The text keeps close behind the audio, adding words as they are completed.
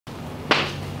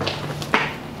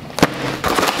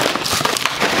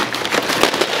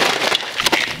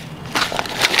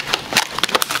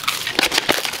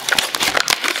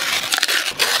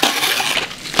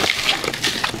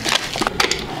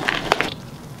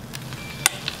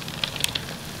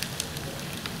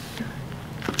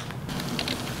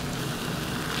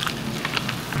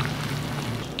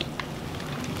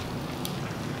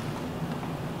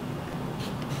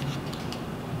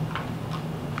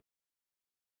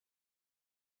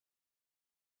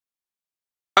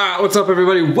What's up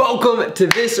everybody? Welcome to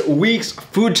this week's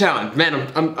food challenge.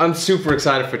 Man, I'm super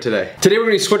excited for today. Today we're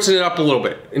gonna be switching it up a little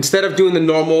bit. Instead of doing the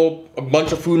normal, a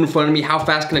bunch of food in front of me, how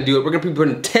fast can I do it? We're gonna be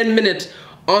putting 10 minutes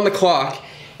on the clock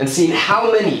and seeing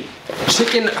how many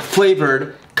chicken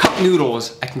flavored cup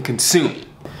noodles I can consume.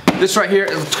 This right here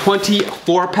is a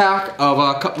 24 pack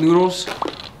of cup noodles.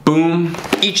 Boom.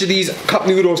 Each of these cup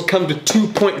noodles come to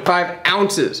 2.5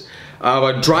 ounces.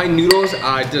 Dry noodles,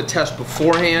 I did a test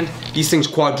beforehand. These things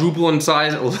quadruple in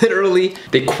size, literally.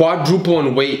 They quadruple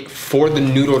in weight for the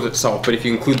noodles itself, but if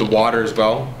you include the water as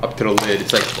well, up to the lid,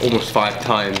 it's like almost 5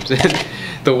 times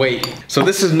the weight. So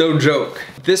this is no joke.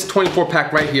 This 24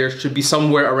 pack right here should be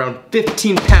somewhere around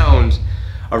 15 pounds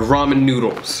of ramen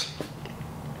noodles.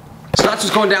 So that's what's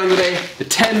going down today, the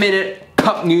 10-minute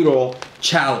cup noodle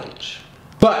challenge.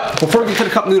 But before we get to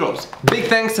the cup noodles, big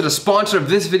thanks to the sponsor of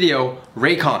this video,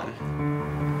 Raycon.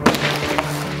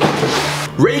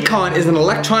 Raycon is an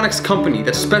electronics company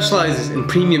that specializes in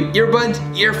premium earbuds,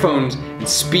 earphones, and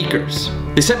speakers.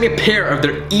 They sent me a pair of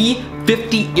their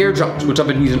E50 eardrops, which I've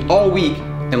been using all week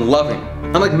and loving.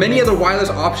 Unlike many other wireless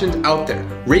options out there,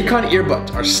 Raycon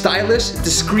earbuds are stylish,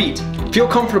 discreet, feel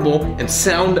comfortable, and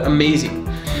sound amazing.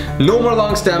 No more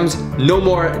long stems, no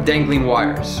more dangling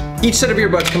wires. Each set of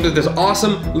earbuds comes with this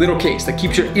awesome little case that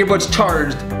keeps your earbuds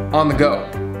charged on the go.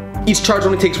 Each charge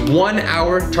only takes 1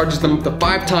 hour, charges them up to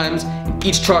 5 times, and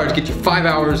each charge gets you 5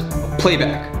 hours of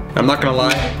playback. I'm not gonna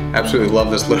lie, I absolutely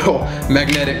love this little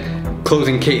magnetic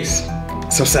closing case.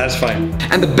 So satisfying.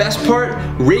 And the best part,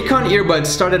 Raycon earbuds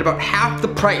start at about half the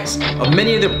price of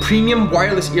many of the premium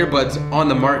wireless earbuds on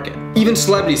the market. Even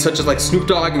celebrities such as like Snoop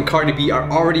Dogg and Cardi B are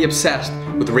already obsessed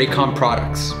with Raycon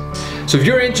products. So if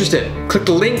you're interested, click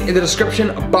the link in the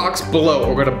description box below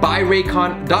or go to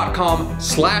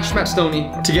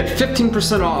buyraycon.com/MattStoney to get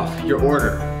 15% off your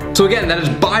order. So again, that is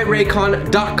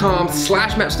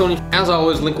buyraycon.com/MattStoney. As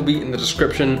always, link will be in the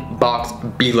description box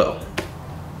below.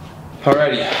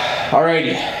 Alrighty.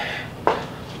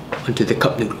 Onto the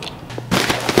cup noodle.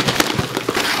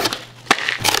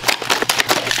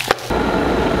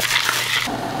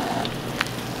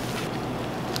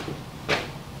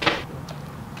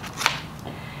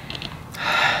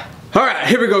 Alright,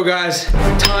 here we go guys.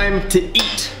 Time to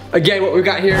eat. Again, what we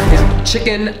got here is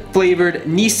chicken flavored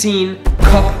Nissin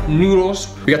cup noodles.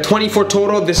 We got 24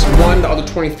 total. This one, the other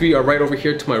 23 are right over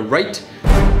here to my right.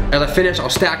 As I finish, I'll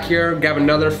stack here, grab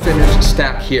another, finish,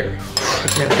 stack here.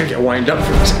 Man, I gotta get wind up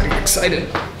for this. I get excited.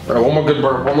 All right, one more good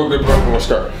burp, and we'll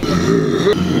start.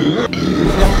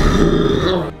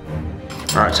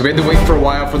 All right, so we had to wait for a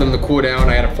while for them to cool down.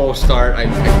 I had a false start. I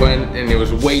went and it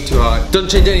was way too hot. Doesn't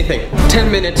change anything.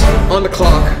 10 minutes on the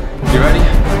clock. You ready?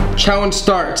 Challenge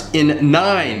starts in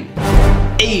 9,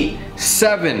 8,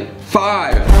 7,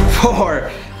 5,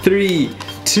 4, 3,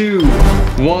 2,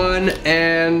 1,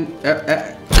 and go.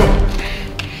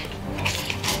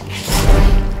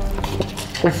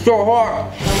 It's so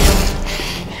hot.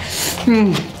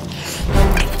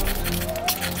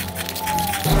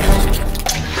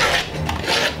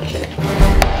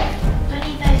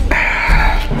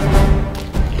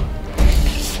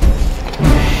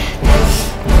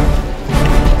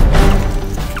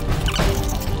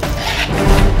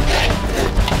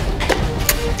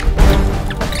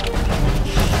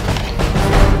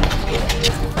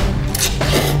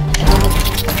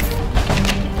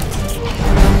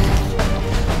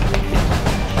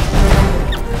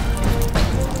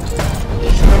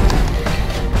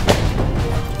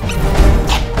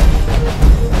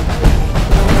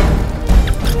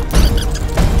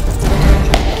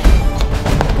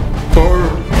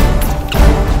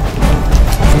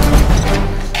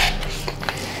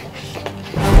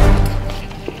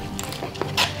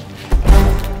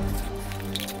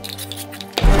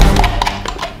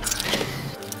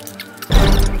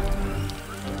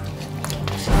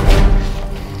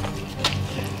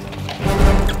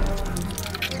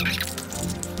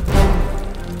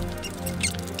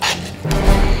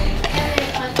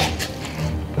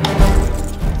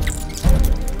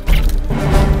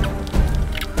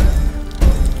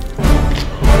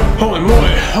 Holy moly!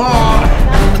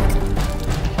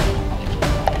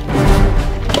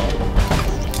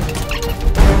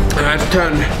 That's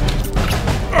 10.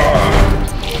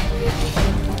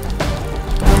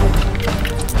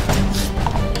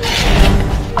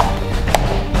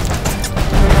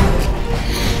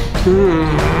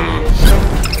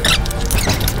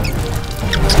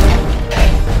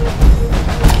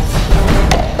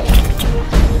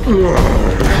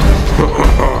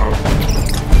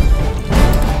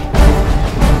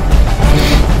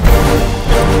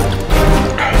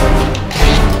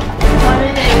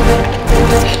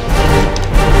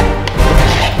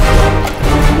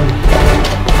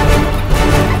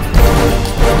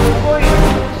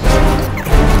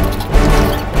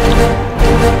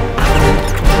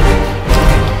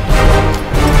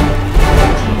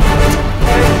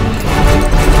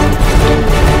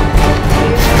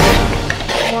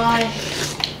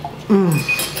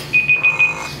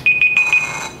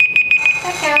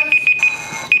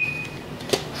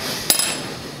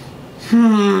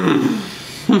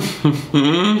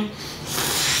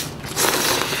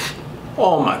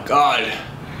 Oh my god.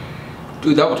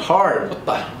 Dude, that was hard. What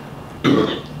the?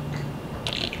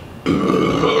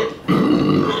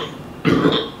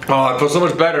 Oh, I feel so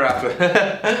much better after.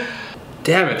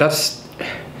 Damn it, that's...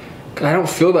 I don't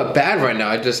feel that bad right now.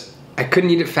 I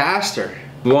couldn't eat it faster.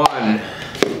 1,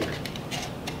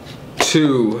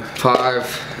 2,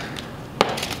 5,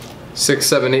 6,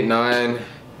 7, 8, 9,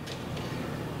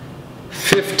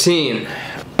 15.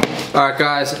 Alright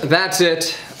guys, that's it.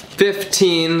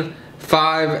 15,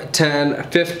 5, 10,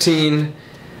 15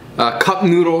 cup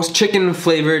noodles, chicken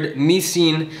flavored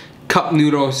Nissin cup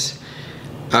noodles,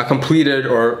 completed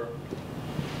or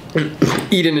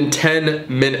eaten in 10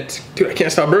 minutes. Dude, I can't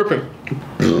stop burping.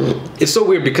 It's so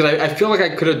weird because I feel like I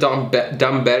could have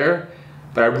done better,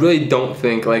 but I really don't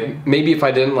think, like, maybe if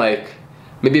I didn't, like,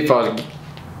 maybe if I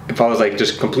was like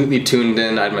just completely tuned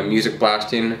in, I had my music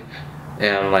blasting,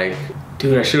 and I'm like,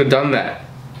 dude, I should have done that.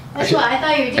 That's what I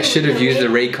thought you were doing. I should have used the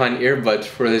Raycon earbuds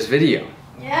for this video.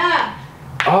 Yeah.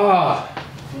 Oh.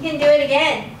 You can do it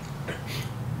again.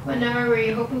 What number were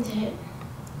you hoping to hit?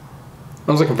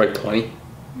 I was looking for like 20. I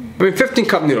mean, 15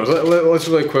 cup noodles. Let's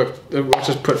really quick. Let's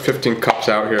just put 15 cups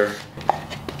out here.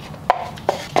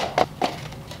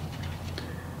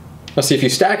 Let's see, if you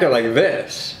stack it like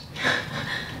this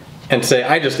and say,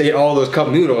 I just ate all those cup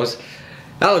noodles,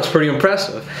 that looks pretty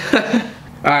impressive.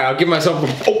 Alright, I'll give myself a...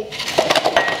 Oh.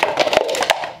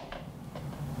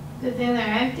 Good thing they're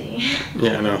empty.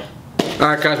 Yeah, I know.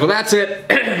 Alright guys, well that's it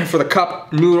for the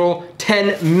cup noodle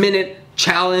 10-minute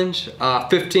challenge.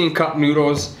 15 cup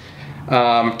noodles,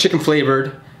 chicken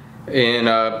flavored, in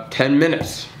 10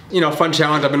 minutes. You know, fun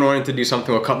challenge. I've been wanting to do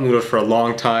something with cup noodles for a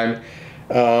long time.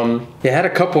 Yeah, I had a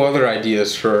couple other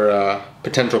ideas for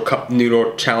potential cup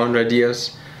noodle challenge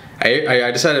ideas. I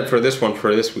decided for this one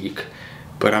for this week,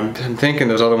 but I'm thinking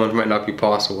those other ones might not be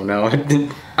possible now.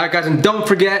 Alright guys, and don't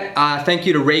forget, thank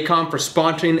you to Raycon for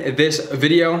sponsoring this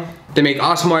video. They make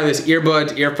awesome wireless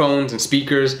earbuds, earphones, and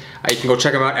speakers. You can go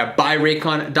check them out at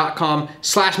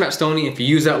buyraycon.com/MattStoney. If you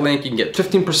use that link, you can get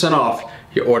 15% off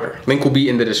your order. Link will be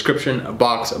in the description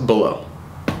box below.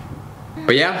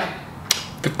 But yeah,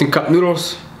 15 cup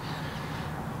noodles.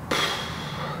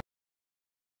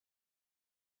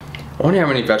 I wonder how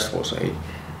many vegetables I ate.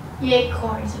 You ate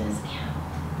corn, so it doesn't count.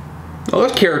 Oh,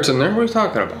 there's carrots in there. What are you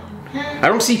talking about? I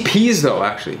don't see peas though,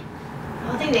 actually. I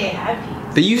don't think they have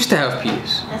peas. They used to have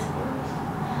peas. That's gross.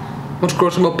 What's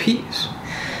gross about peas?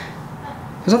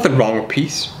 There's nothing wrong with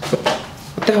peas.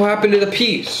 What the hell happened to the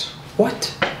peas?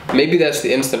 What? Maybe that's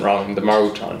the instant ramen, the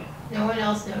Maruchan. No one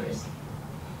else noticed.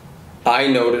 I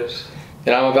noticed.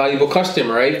 And I'm a valuable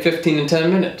customer, right? 15 and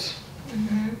 10 minutes.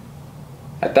 Mm-hmm.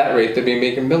 At that rate, they'd be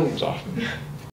making millions off me.